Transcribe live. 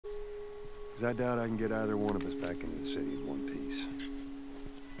Because I doubt I can get either one of us back into the city in one piece.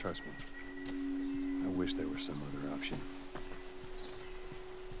 Trust me. I wish there was some other option.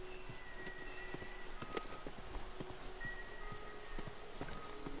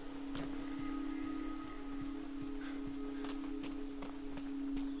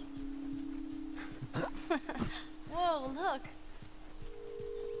 Whoa, look.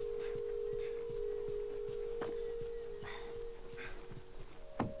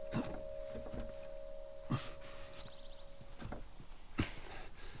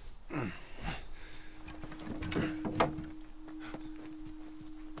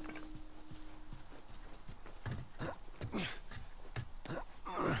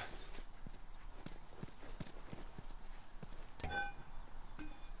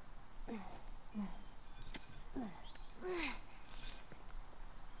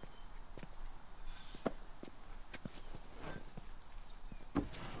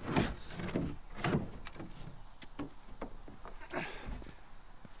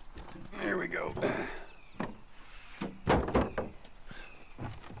 Here we go.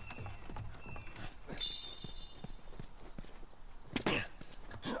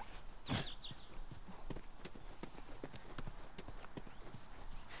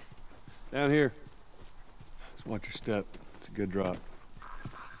 Down here. Just watch your step. It's a good drop.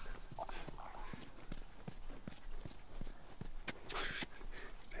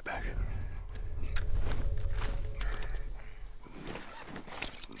 Stay back.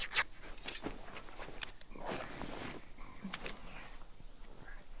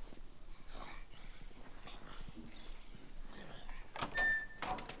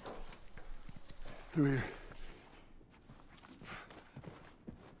 Through here.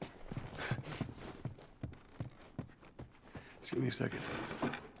 Just give me a second.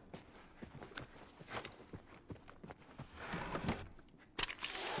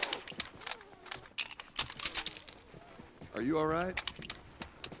 Are you all right?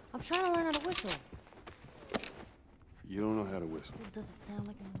 I'm trying to learn how to whistle. You don't know how to whistle. Well, does it sound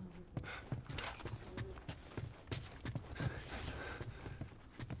like a movie?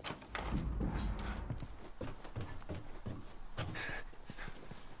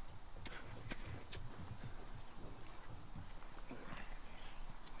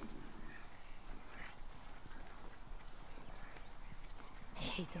 I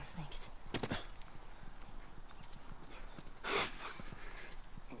hate those things.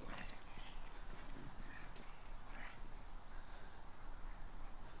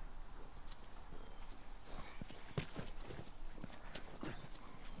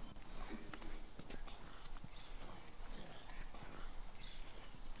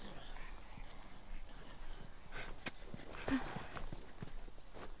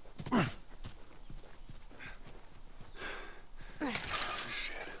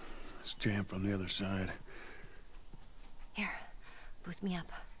 Jam from the other side. Here, boost me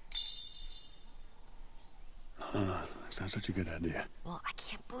up. No, that's not such a good idea. Well, I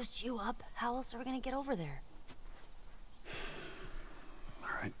can't boost you up. How else are we gonna get over there? All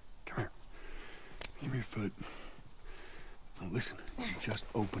right, come here. Give me your foot. Now listen, you just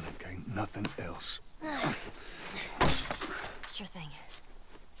open it, okay? Nothing else. Sure thing.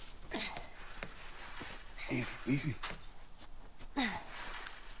 Easy, easy. Okay.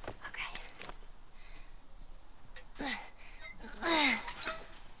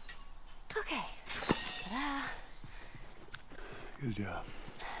 Ta-da. Good job.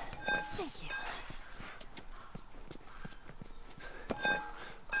 Thank you.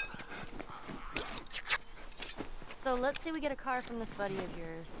 So let's say we get a car from this buddy of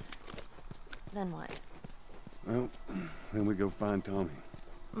yours. Then what? Well, then we go find Tommy.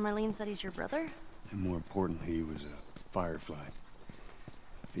 Marlene said he's your brother? And more importantly, he was a firefly.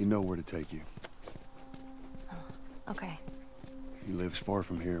 You know where to take you. Oh, okay. He lives far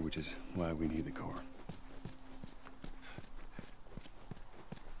from here, which is why we need the car.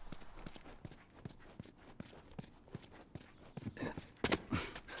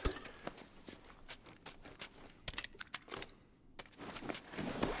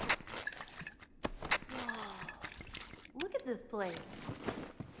 Look at this place.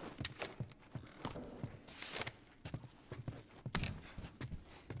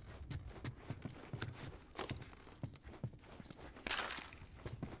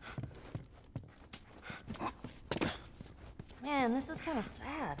 Man, this is kind of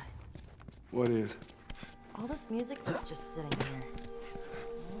sad. What is? All this music that's just sitting here.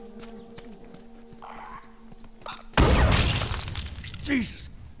 Jesus!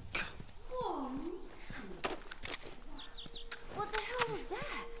 Whoa. What the hell was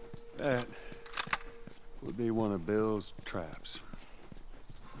that? That would be one of Bill's traps.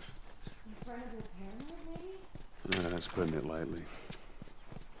 friend of your parents, maybe? That's putting it lightly.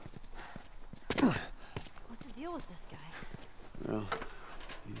 What's the deal with this guy? Well,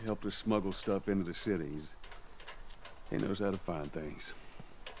 he helped us smuggle stuff into the city. He knows how to find things.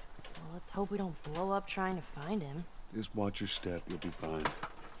 Well, let's hope we don't blow up trying to find him. Just watch your step, you'll be fine.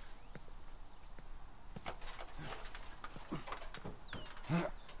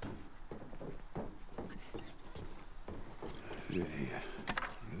 Yeah,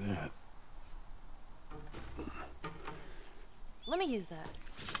 look at that. Let me use that.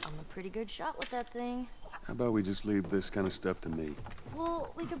 I'm a pretty good shot with that thing. How about we just leave this kind of stuff to me?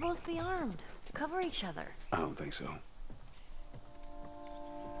 Well, we could both be armed. Cover each other. I don't think so.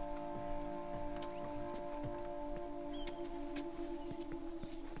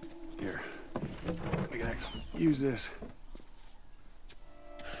 Here. We gotta use this.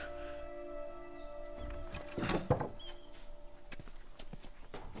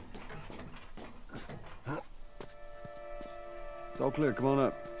 It's all clear. Come on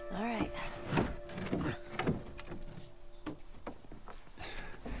up. All right.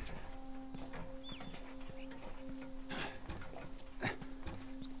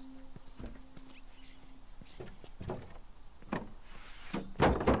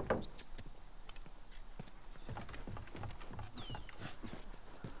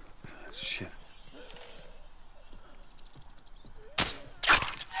 Shit.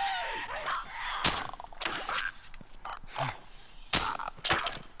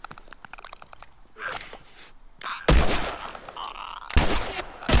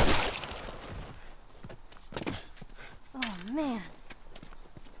 Oh, man.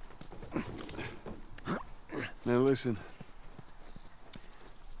 Now listen.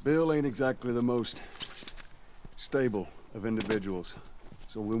 Bill ain't exactly the most stable of individuals.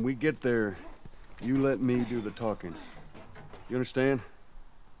 So when we get there, you let me do the talking. You understand?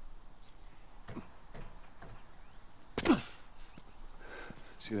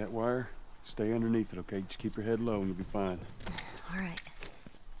 See that wire? Stay underneath it, okay? Just keep your head low and you'll be fine. All right.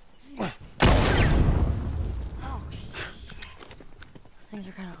 Oh, shit. Those things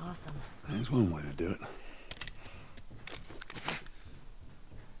are kind of awesome. There's one way to do it.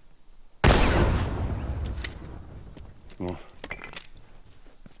 Well,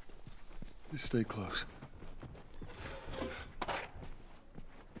 just stay close.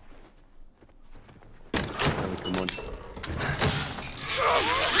 Ellie, come on.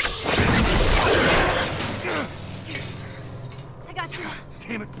 I got you.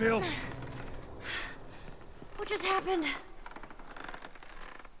 Damn it, Bill! What just happened?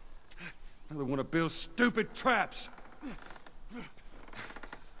 Another one of Bill's stupid traps.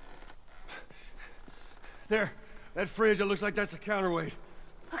 There, that fridge, it looks like that's a counterweight.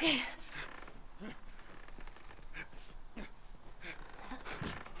 Okay.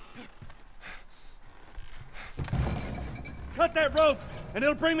 Cut that rope, and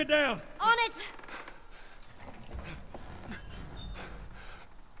it'll bring me down. On it!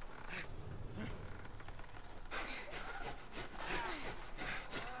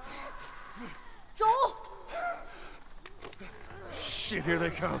 Joel! Shit, here they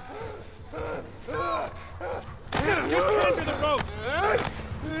come. Just run to the rope!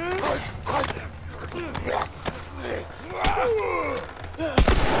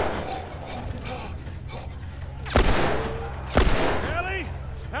 Ellie,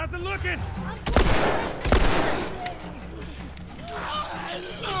 how's it looking?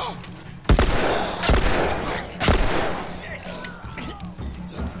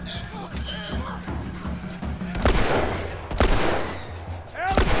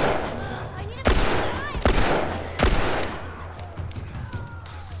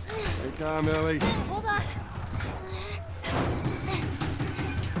 Time, Ellie. Hold on.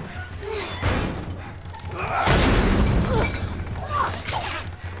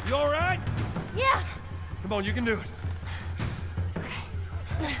 You all right? Yeah. Come on, you can do it.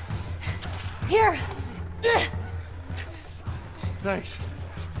 Here. Thanks.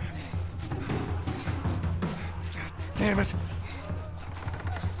 God damn it.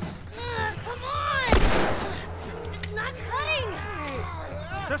 Come on. It's not cutting.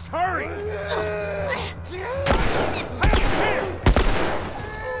 Just hurry!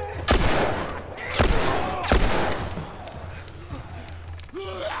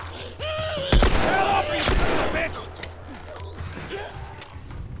 Hell off, you son of a bitch!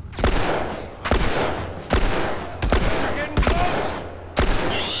 You're getting close!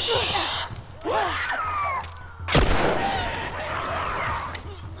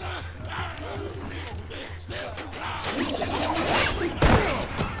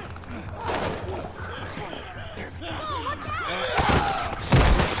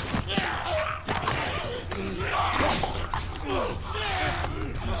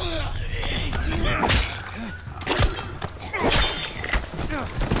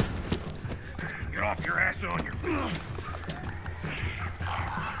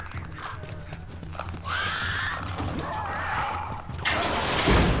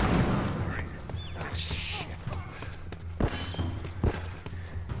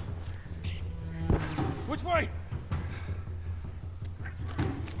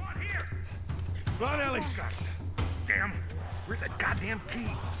 Run, Ellie! God damn! Where's that goddamn key?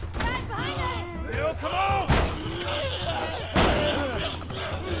 Guys, behind us! Bill, come on!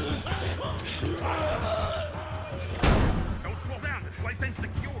 Don't slow down. This place ain't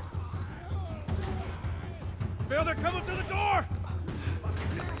secure. Bill, they're coming to the door!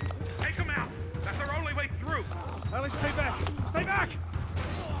 Take them out. That's our only way through. Ellie, stay back. Stay back!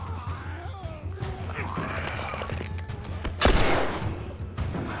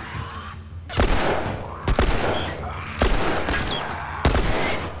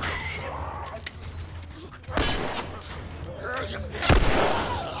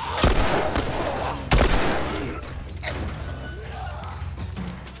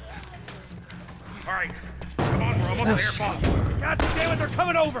 All right, come on, we're almost there, boss. God damn it, they're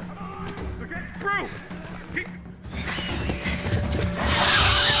coming over! They're getting through! Keep...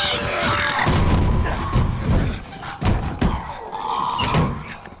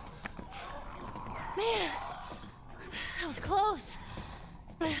 Man, that was close.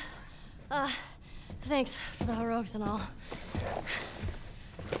 Thanks for the heroics and all.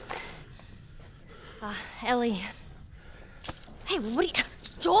 Ellie. Hey, what are you...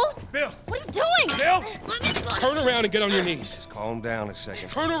 Joel? Bill! What are you doing? Bill! Let me go. Turn around and get on your knees. Just calm down a second.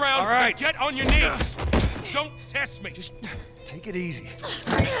 Turn around All right. and get on your knees. Don't test me. Just Take it easy.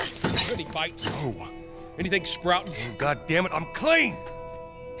 any bites. Oh. Anything sprouting? Oh, God damn it, I'm clean!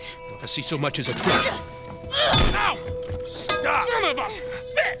 If I see so much as a twig. Ow! Stop! Son of a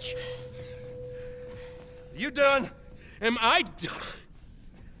bitch! You done? Am I done?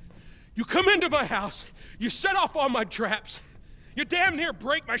 You come into my house, you set off all my traps, you damn near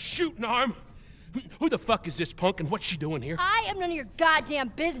break my shooting arm. Who the fuck is this punk and what's she doing here? I am none of your goddamn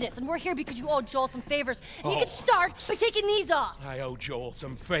business, and we're here because you owe Joel some favors. And you can start by taking these off. I owe Joel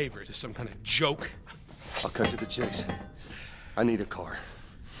some favors. Is some kind of joke? I'll cut to the chase. I need a car.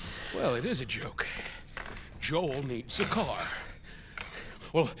 Well, it is a joke. Joel needs a car.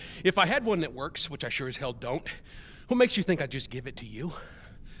 Well, if I had one that works, which I sure as hell don't, what makes you think I'd just give it to you?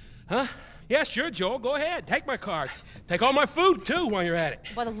 Huh? Yeah, sure, Joel, go ahead. Take my car. Take all my food, too, while you're at it.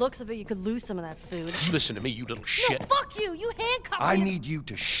 By the looks of it, you could lose some of that food. Listen to me, you little shit. No, fuck you! You handcuffed I me. need you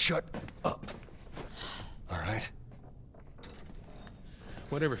to shut up. All right?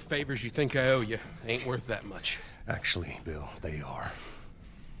 Whatever favors you think I owe you ain't worth that much. Actually, Bill, they are.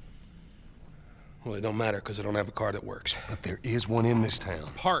 Well, it don't matter, because I don't have a car that works. But there is one in this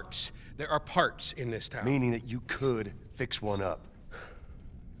town. Parts. There are parts in this town. Meaning that you could fix one up.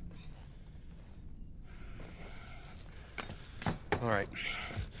 All right.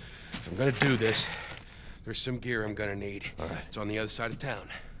 If I'm gonna do this, there's some gear I'm gonna need. All right. It's on the other side of town.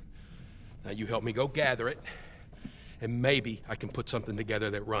 Now you help me go gather it, and maybe I can put something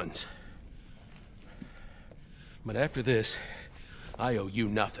together that runs. But after this, I owe you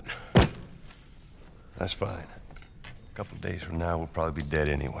nothing. That's fine. A couple of days from now, we'll probably be dead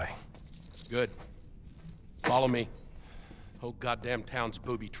anyway. Good. Follow me. Whole goddamn town's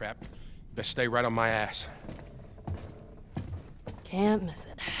booby-trapped. Best stay right on my ass. Can't miss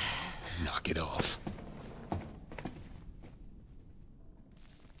it. Knock it off.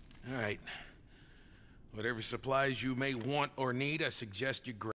 All right. Whatever supplies you may want or need, I suggest you grab.